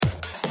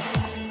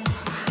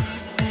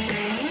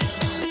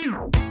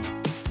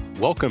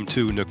Welcome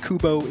to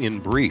NACUBO in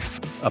Brief,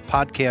 a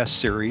podcast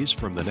series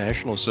from the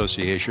National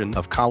Association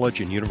of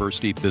College and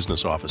University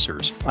Business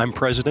Officers. I'm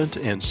President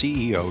and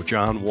CEO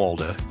John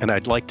Walda, and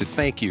I'd like to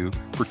thank you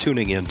for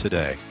tuning in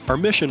today. Our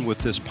mission with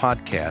this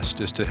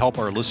podcast is to help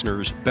our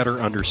listeners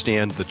better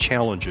understand the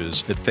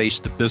challenges that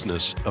face the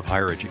business of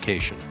higher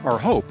education. Our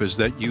hope is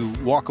that you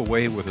walk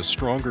away with a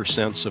stronger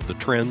sense of the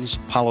trends,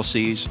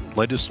 policies,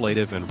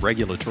 legislative, and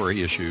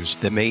regulatory issues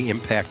that may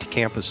impact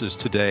campuses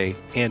today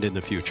and in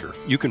the future.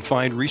 You can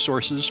find resources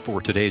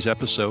for today's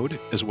episode,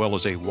 as well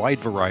as a wide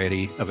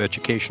variety of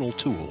educational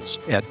tools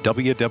at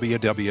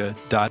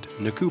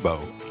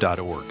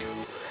www.nacubo.org.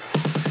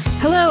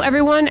 Hello,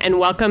 everyone, and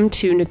welcome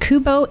to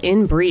NACUBO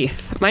in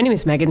Brief. My name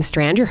is Megan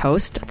Strand, your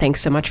host. Thanks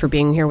so much for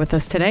being here with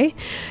us today.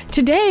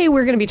 Today,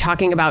 we're going to be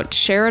talking about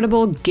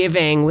charitable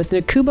giving with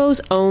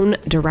NACUBO's own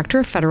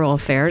Director of Federal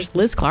Affairs,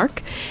 Liz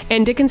Clark,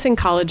 and Dickinson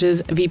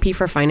College's VP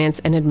for Finance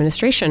and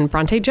Administration,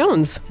 Bronte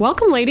Jones.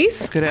 Welcome,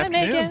 ladies. Good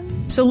afternoon. Hi,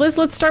 Megan. So, Liz,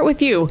 let's start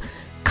with you.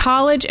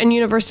 College and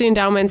university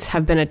endowments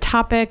have been a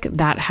topic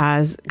that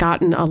has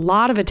gotten a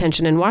lot of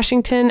attention in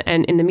Washington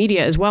and in the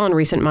media as well in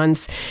recent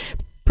months,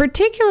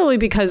 particularly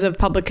because of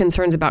public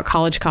concerns about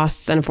college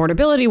costs and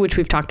affordability, which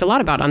we've talked a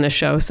lot about on this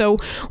show. So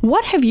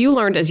what have you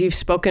learned as you've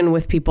spoken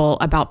with people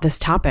about this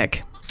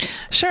topic?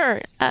 Sure.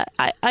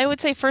 I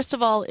would say, first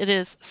of all, it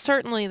is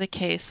certainly the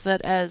case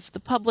that as the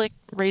public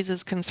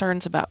raises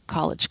concerns about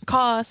college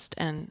cost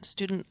and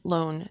student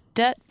loan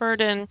debt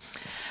burden,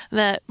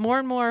 that more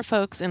and more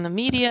folks in the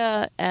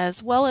media,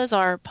 as well as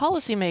our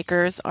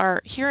policymakers,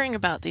 are hearing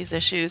about these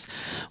issues.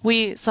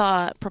 We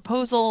saw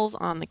proposals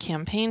on the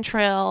campaign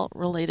trail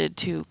related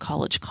to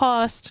college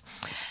cost,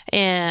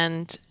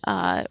 and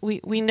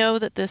we know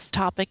that this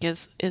topic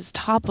is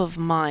top of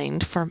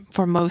mind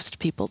for most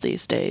people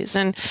these days.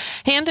 And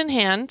hand in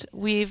hand,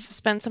 we've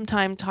spent some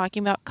time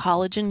talking about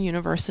college and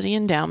university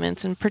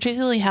endowments, and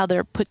particularly how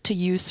they're put to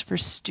use for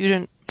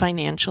student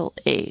financial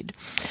aid.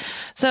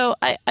 So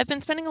I've been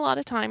spending a lot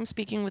of time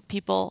speaking with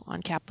people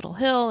on Capitol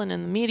Hill and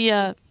in the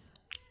media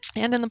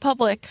and in the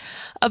public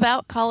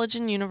about college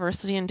and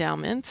university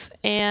endowments.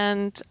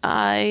 And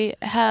I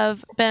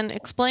have been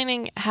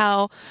explaining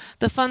how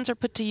the funds are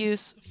put to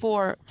use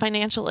for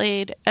financial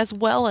aid as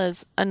well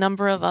as a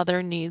number of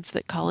other needs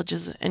that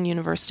colleges and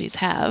universities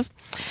have.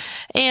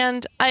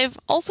 And I've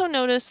also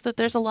noticed that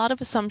there's a lot of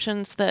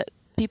assumptions that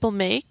people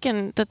make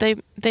and that they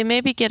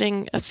may be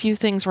getting a few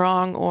things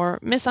wrong or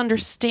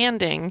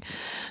misunderstanding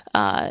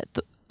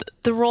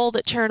the role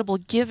that charitable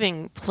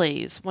giving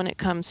plays when it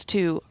comes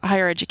to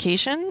higher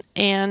education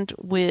and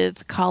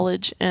with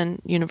college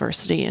and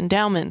university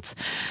endowments.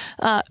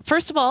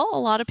 First of all,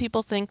 a lot of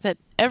people think that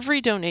every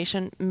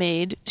donation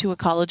made to a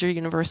college or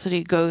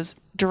university goes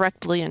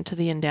directly into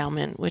the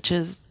endowment, which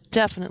is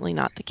definitely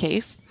not the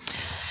case.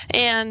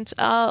 And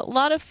a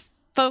lot of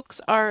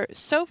folks are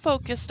so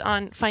focused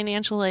on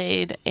financial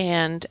aid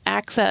and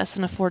access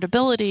and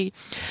affordability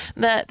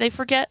that they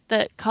forget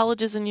that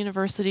colleges and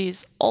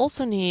universities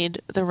also need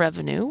the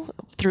revenue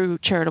through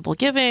charitable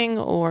giving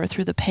or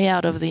through the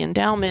payout of the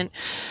endowment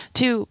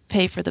to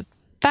pay for the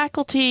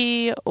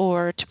faculty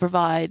or to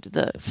provide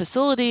the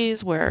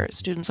facilities where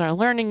students are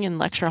learning in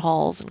lecture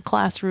halls and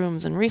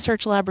classrooms and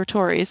research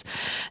laboratories.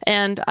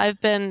 And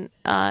I've been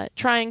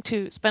trying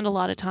to spend a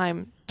lot of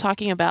time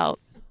talking about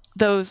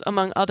those,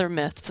 among other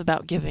myths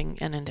about giving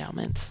and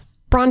endowments.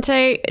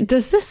 Bronte,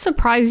 does this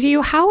surprise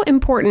you? How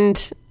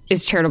important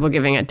is charitable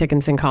giving at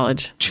Dickinson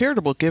College?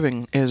 Charitable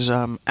giving is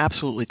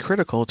absolutely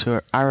critical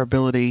to our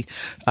ability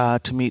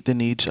to meet the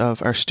needs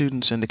of our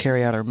students and to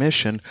carry out our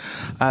mission.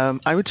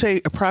 I would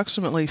say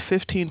approximately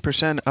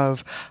 15%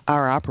 of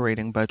our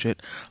operating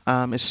budget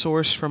is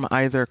sourced from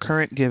either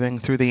current giving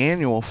through the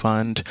annual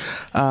fund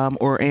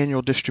or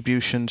annual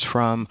distributions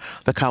from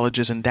the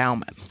college's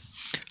endowment.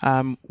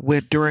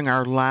 During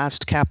our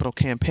last capital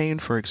campaign,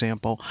 for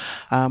example,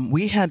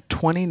 we had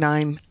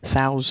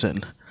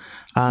 29,000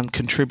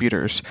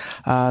 contributors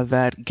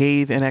that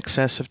gave in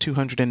excess of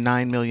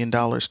 $209 million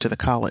to the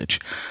college.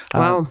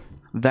 Wow.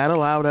 That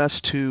allowed us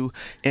to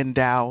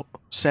endow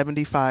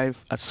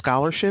 75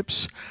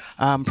 scholarships,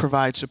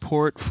 provide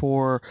support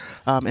for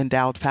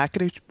endowed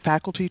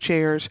faculty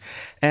chairs,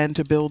 and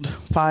to build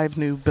 5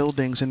 new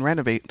buildings and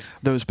renovate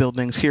those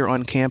buildings here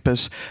on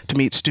campus to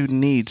meet student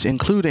needs,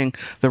 including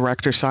the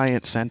Rector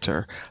Science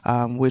Center,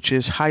 which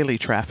is highly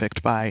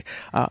trafficked by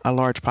a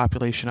large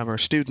population of our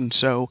students.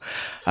 So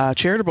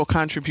charitable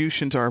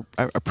contributions are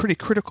a pretty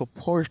critical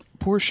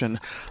portion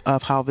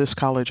of how this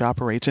college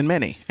operates, and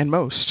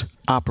most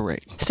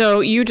operate. So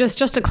you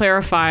just to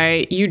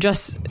clarify, you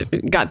just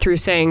got through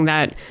saying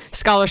that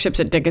scholarships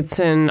at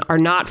Dickinson are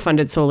not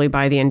funded solely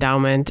by the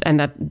endowment, and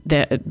that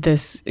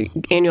this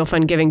annual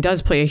fund giving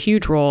does play a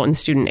huge role in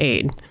student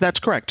aid. That's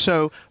correct.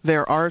 So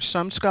there are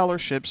some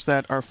scholarships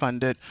that are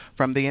funded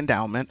from the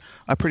endowment,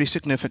 a pretty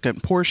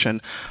significant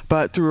portion,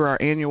 but through our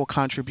annual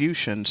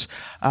contributions,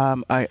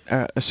 a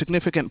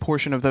significant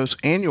portion of those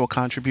annual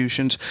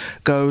contributions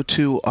go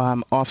to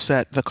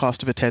offset the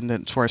cost of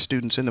attendance for our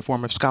students in the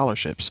form of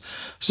scholarships.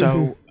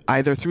 So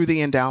either through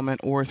the endowment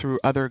or through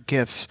other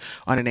gifts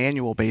on an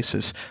annual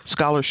basis,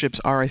 scholarships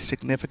are a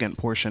significant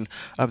portion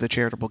of the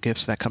charitable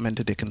gifts that come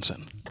into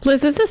Dickinson.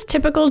 Liz, is this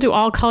typical? Do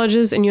all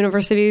colleges and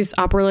universities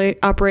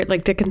operate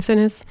like Dickinson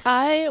is?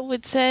 I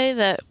would say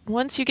that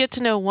once you get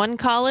to know one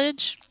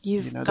college,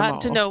 you've gotten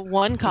to know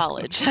one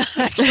college,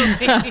 actually.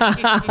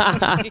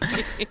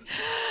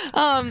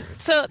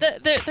 So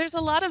there's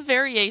a lot of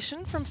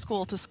variation from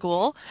school to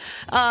school.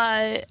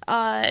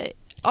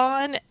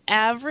 On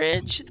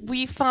average,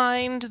 we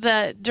find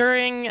that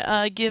during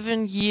a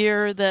given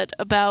year that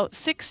about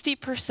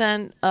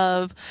 60%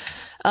 of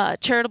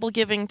charitable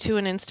giving to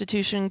an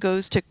institution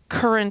goes to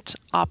current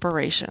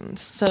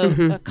operations. So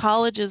a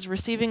college is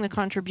receiving the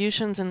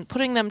contributions and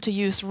putting them to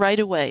use right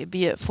away,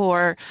 be it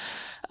for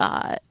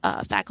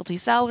faculty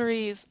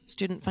salaries,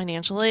 student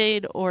financial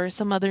aid, or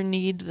some other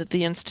need that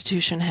the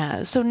institution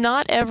has. So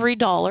not every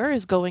dollar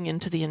is going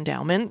into the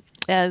endowment,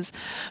 as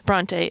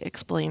Bronte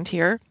explained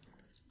here.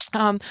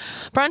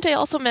 Bronte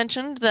also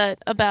mentioned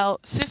that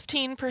about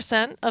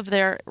 15% of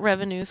their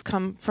revenues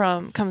comes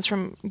from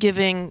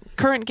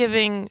current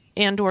giving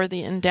and or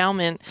the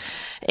endowment,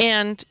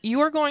 and you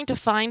are going to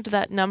find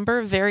that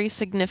number vary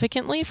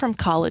significantly from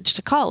college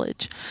to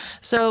college.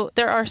 So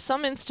there are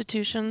some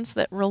institutions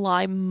that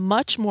rely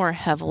much more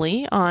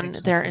heavily on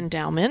their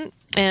endowment,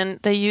 and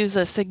they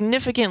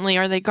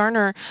they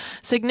garner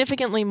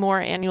significantly more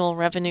annual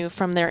revenue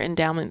from their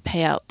endowment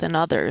payout than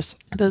others.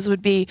 Those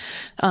would be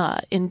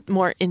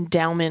more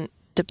endowment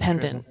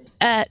dependent.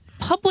 At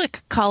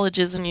public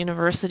colleges and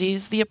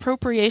universities, the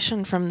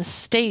appropriation from the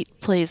state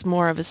plays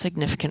more of a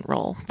significant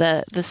role.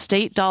 The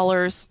state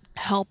dollars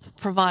help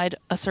provide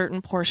a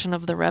certain portion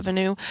of the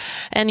revenue,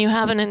 and you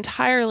have an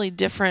entirely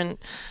different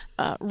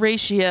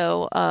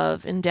ratio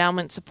of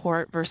endowment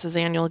support versus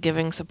annual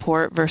giving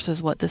support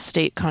versus what the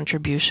state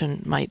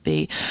contribution might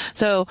be.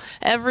 So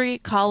every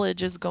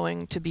college is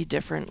going to be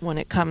different when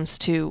it comes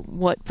to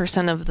what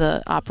percent of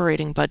the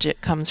operating budget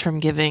comes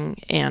from giving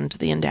and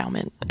the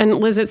endowment. And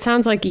Liz, it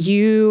sounds like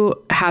you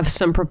have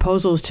some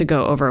proposals to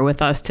go over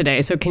with us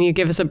today. So can you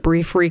give us a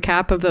brief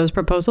recap of those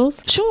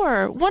proposals?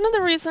 Sure. One of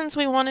the reasons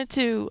we wanted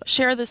to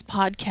share this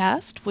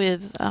podcast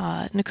with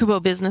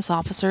NACUBO business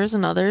officers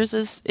and others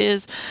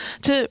is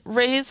to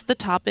raise the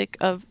topic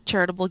of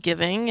charitable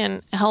giving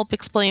and help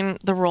explain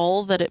the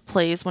role that it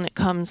plays when it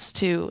comes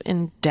to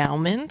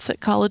endowments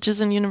at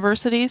colleges and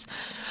universities.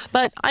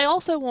 But I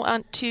also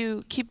want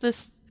to keep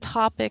this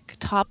topic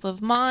top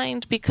of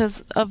mind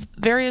because of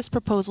various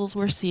proposals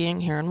we're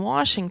seeing here in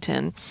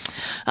Washington.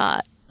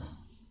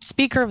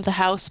 Speaker of the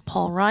House,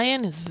 Paul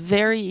Ryan, is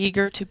very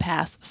eager to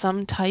pass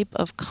some type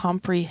of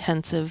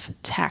comprehensive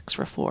tax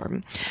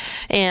reform.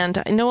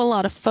 And I know a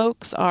lot of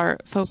folks are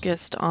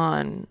focused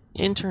on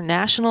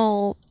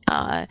international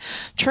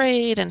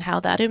trade and how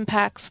that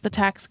impacts the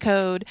tax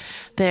code.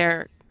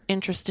 They're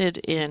interested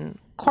in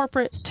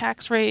corporate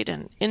tax rate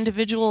and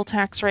individual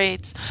tax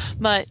rates,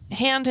 but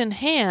hand in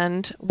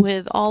hand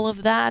with all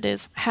of that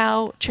is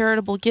how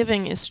charitable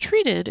giving is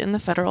treated in the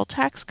federal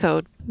tax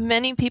code.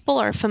 Many people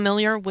are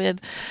familiar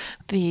with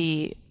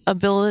the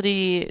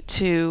ability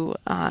to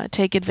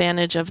take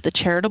advantage of the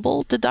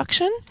charitable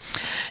deduction,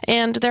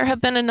 and there have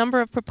been a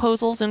number of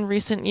proposals in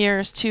recent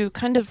years to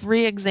kind of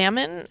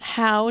re-examine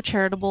how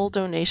charitable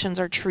donations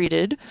are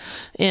treated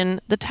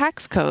in the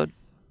tax code.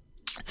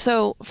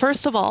 So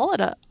first of all,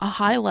 at a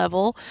high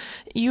level,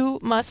 you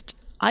must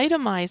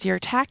itemize your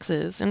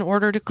taxes in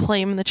order to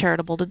claim the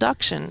charitable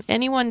deduction.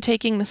 Anyone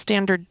taking the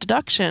standard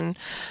deduction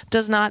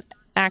does not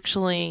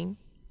actually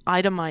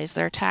itemize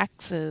their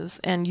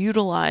taxes and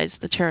utilize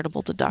the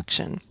charitable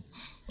deduction.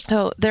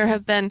 So there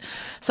have been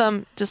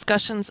some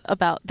discussions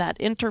about that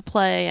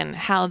interplay and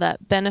how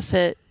that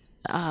benefit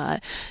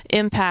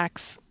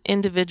impacts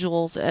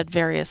individuals at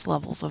various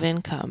levels of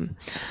income.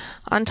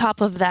 On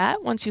top of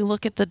that, once you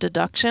look at the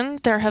deduction,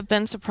 there have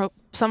been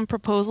some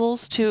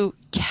proposals to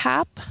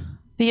cap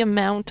the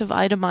amount of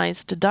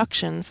itemized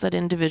deductions that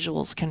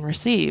individuals can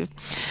receive.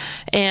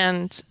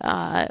 And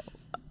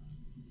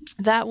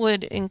that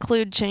would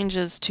include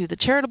changes to the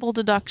charitable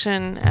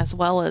deduction as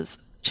well as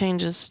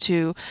changes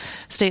to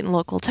state and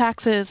local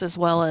taxes, as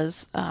well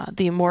as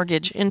the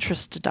mortgage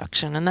interest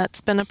deduction. And that's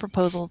been a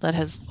proposal that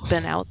has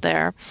been out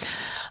there.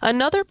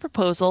 Another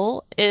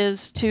proposal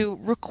is to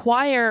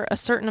require a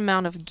certain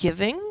amount of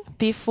giving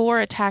before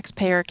a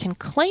taxpayer can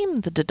claim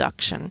the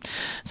deduction.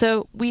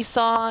 So we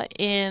saw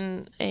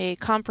in a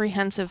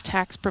comprehensive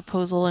tax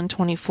proposal in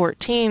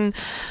 2014,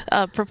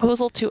 a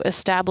proposal to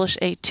establish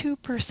a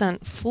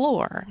 2%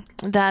 floor.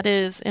 That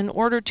is, in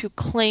order to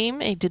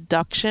claim a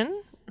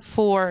deduction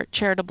for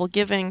charitable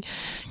giving,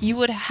 you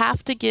would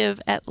have to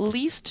give at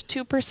least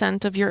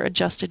 2% of your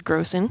adjusted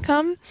gross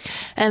income,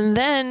 and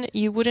then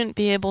you wouldn't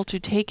be able to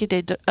take a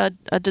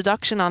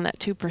deduction on that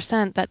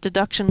 2%. That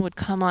deduction would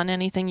come on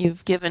anything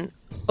you've given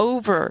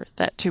over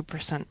that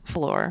 2%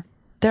 floor.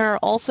 There are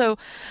also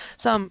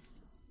some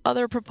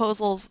other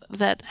proposals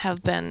that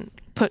have been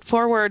put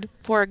forward.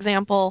 For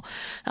example,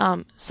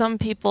 some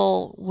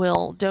people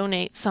will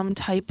donate some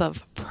type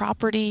of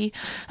property.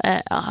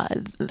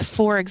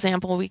 For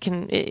example,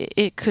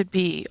 it could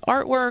be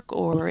artwork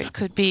or it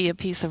could be a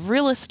piece of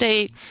real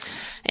estate.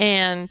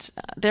 And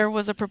there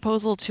was a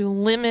proposal to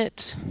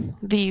limit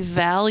the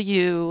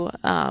value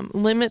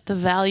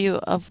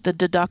of the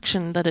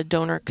deduction that a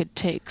donor could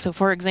take. So,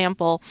 for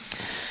example,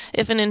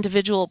 if an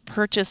individual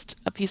purchased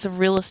a piece of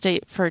real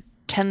estate for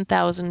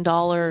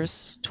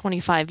 $10,000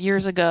 25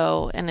 years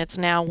ago and it's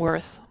now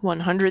worth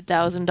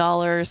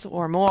 $100,000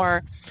 or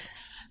more,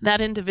 that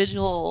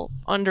individual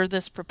under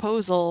this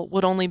proposal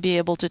would only be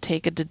able to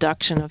take a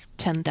deduction of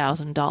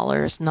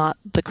 $10,000, not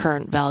the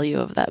current value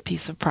of that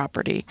piece of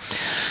property.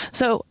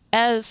 So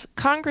as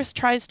Congress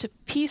tries to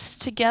piece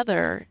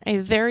together a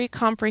very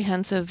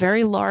comprehensive,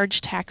 very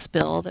large tax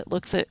bill that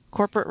looks at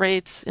corporate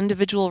rates,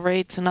 individual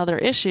rates, and other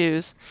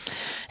issues,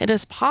 it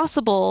is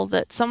possible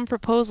that some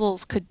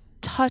proposals could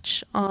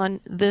touch on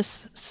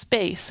this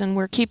space, and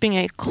we're keeping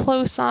a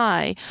close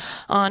eye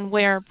on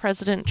where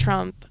President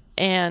Trump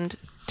and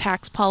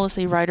tax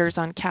policy writers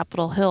on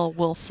Capitol Hill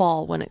will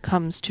fall when it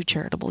comes to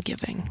charitable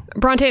giving.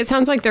 Bronte, it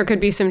sounds like there could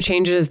be some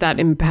changes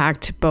that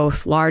impact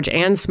both large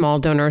and small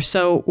donors.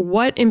 So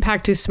what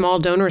impact do small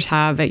donors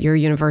have at your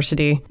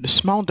university? The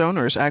small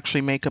donors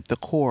actually make up the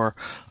core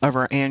of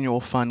our annual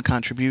fund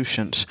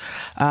contributions.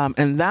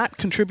 And that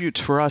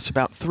contributes for us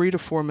about $3 to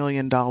 $4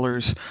 million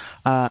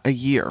a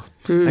year.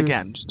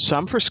 Again,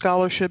 some for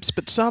scholarships,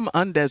 but some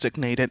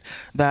undesignated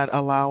that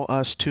allow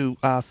us to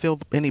fill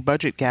any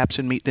budget gaps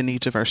and meet the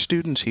needs of our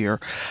students here.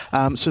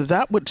 So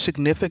that would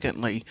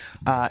significantly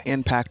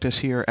impact us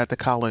here at the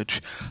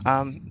college,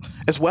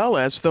 as well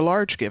as the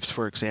large gifts,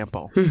 for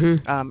example.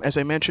 As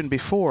I mentioned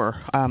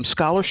before,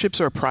 scholarships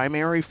are a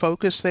primary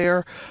focus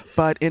there,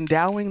 but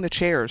endowing the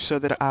chairs so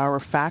that our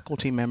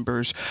faculty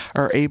members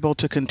are able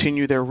to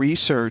continue their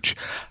research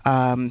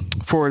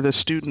for the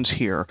students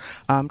here.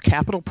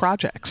 Capital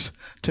projects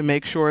to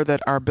make sure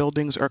that our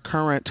buildings are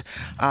current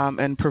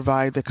and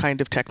provide the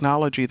kind of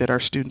technology that our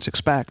students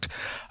expect.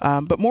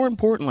 But more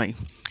importantly,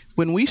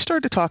 when we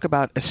start to talk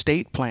about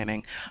estate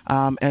planning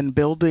and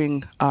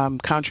building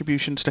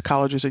contributions to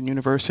colleges and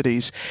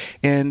universities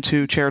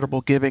into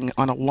charitable giving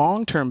on a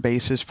long-term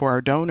basis for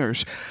our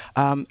donors,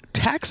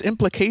 tax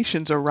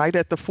implications are right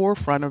at the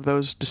forefront of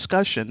those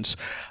discussions.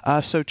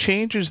 So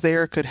changes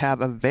there could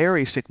have a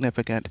very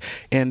significant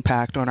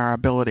impact on our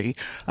ability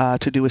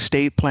to do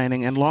estate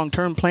planning and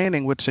long-term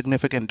planning with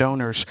significant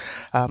donors.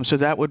 So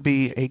that would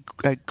be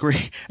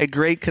a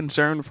great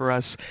concern for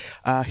us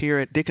here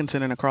at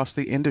Dickinson and across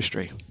the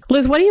industry.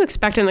 Liz, what do you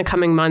expect in the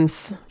coming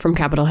months from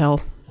Capitol Hill?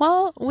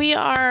 Well, we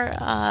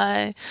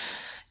are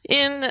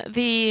in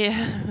the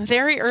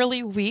very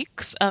early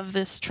weeks of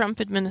this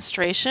Trump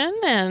administration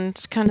and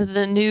kind of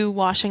the new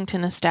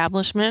Washington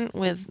establishment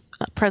with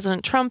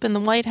President Trump in the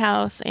White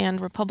House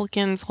and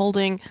Republicans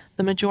holding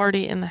the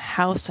majority in the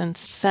House and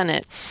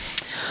Senate.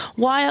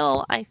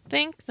 While I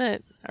think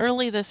that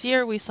early this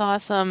year we saw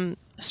some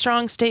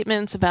strong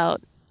statements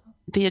about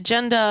the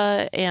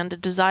agenda and a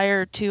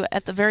desire to,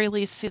 at the very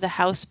least, see the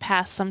House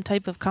pass some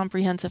type of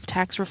comprehensive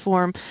tax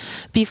reform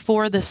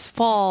before this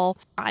fall,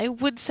 I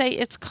would say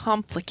it's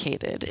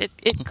complicated.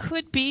 It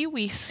could be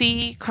we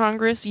see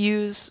Congress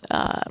use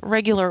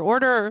regular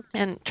order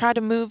and try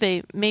to move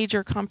a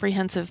major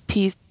comprehensive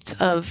piece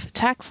of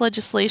tax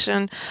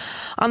legislation.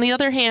 On the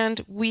other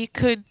hand, we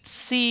could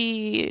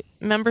see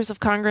members of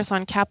Congress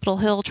on Capitol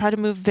Hill try to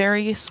move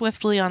very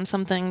swiftly on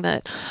something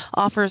that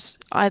offers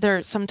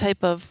either some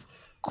type of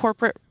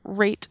corporate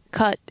rate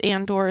cut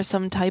and or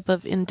some type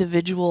of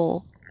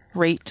individual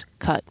rate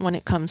cut when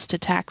it comes to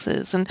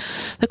taxes. And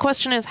the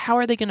question is, how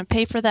are they going to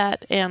pay for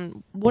that?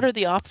 And what are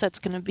the offsets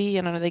going to be?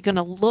 And are they going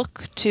to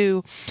look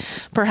to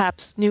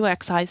perhaps new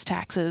excise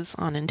taxes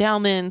on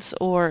endowments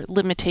or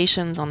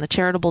limitations on the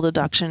charitable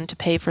deduction to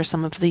pay for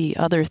some of the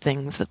other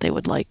things that they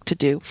would like to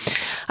do?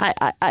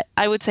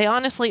 I would say,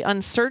 honestly,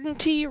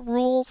 uncertainty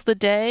rules the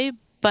day.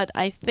 But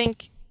I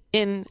think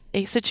in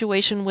a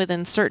situation with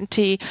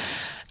uncertainty,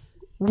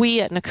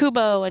 we at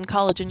NACUBO and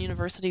college and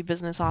university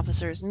business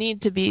officers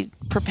need to be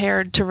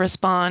prepared to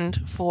respond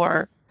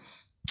for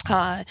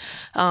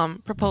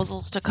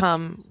proposals to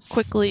come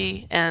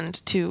quickly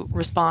and to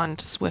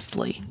respond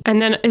swiftly.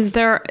 And then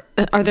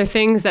are there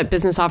things that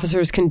business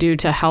officers can do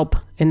to help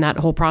in that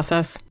whole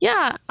process?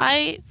 Yeah,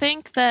 I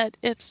think that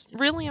it's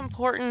really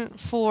important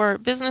for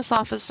business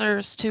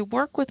officers to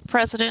work with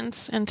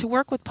presidents and to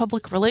work with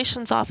public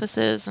relations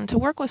offices and to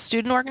work with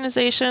student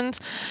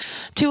organizations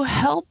to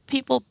help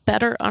people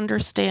better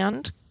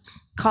understand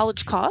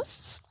college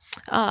costs,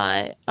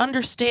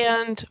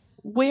 understand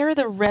where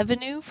the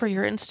revenue for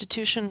your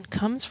institution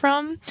comes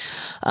from,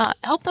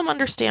 help them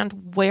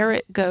understand where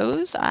it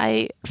goes.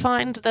 I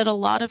find that a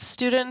lot of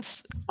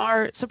students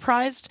are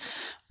surprised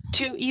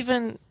to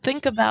even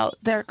think about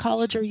their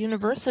college or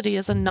university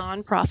as a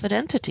nonprofit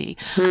entity.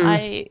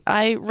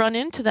 I run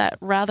into that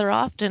rather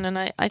often, and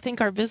I think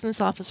our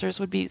business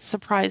officers would be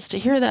surprised to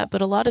hear that,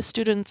 but a lot of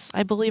students,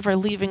 I believe, are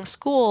leaving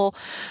school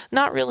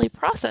not really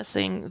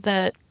processing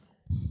that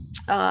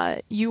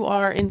you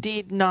are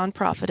indeed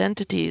nonprofit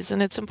entities,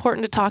 and it's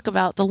important to talk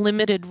about the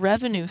limited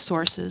revenue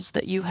sources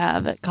that you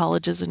have at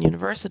colleges and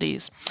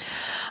universities.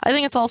 I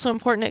think it's also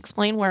important to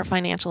explain where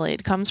financial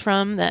aid comes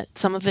from, that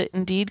some of it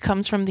indeed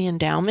comes from the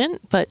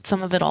endowment, but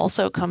some of it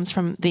also comes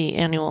from the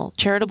annual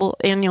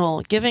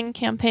giving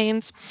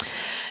campaigns.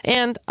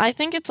 And I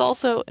think it's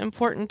also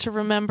important to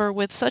remember,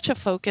 with such a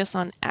focus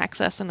on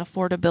access and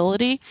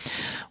affordability,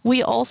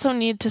 we also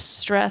need to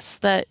stress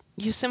that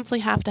you simply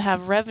have to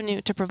have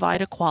revenue to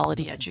provide a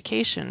quality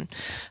education.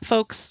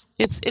 Folks,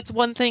 it's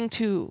one thing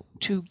to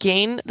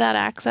gain that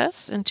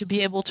access and to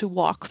be able to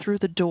walk through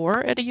the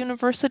door at a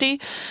university,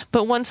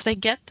 but once they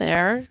get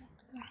there,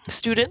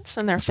 students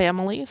and their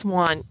families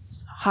want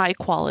high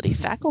quality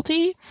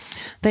faculty,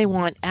 they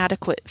want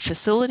adequate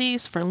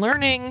facilities for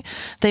learning,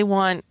 they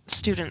want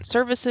student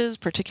services,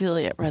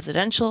 particularly at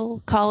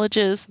residential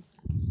colleges.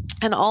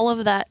 And all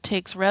of that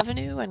takes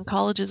revenue, and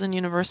colleges and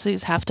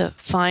universities have to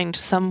find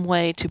some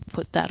way to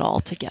put that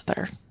all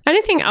together.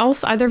 Anything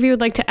else either of you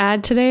would like to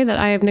add today that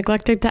I have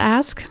neglected to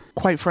ask?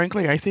 Quite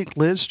frankly, I think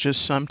Liz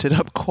just summed it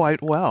up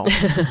quite well.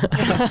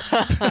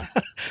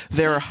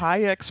 There are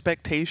high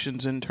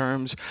expectations in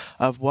terms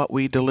of what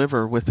we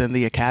deliver within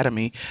the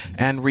academy,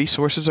 and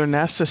resources are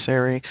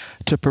necessary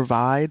to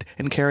provide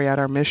and carry out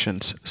our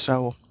missions.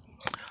 So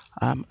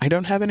I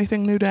don't have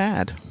anything new to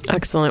add.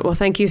 Excellent. Well,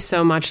 thank you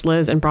so much,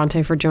 Liz and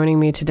Bronte, for joining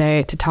me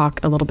today to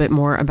talk a little bit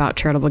more about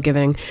charitable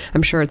giving.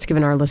 I'm sure it's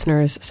given our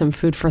listeners some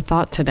food for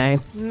thought today.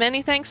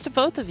 Many thanks to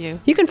both of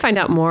you. You can find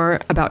out more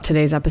about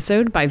today's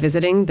episode by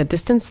visiting the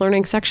distance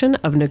learning section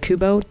of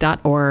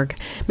nakubo.org.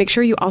 Make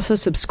sure you also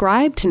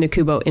subscribe to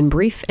Nakubo in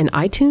Brief in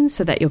iTunes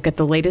so that you'll get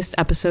the latest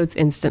episodes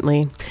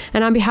instantly.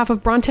 And on behalf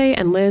of Bronte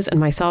and Liz and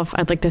myself,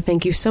 I'd like to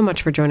thank you so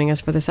much for joining us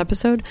for this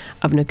episode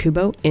of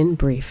Nakubo in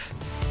Brief.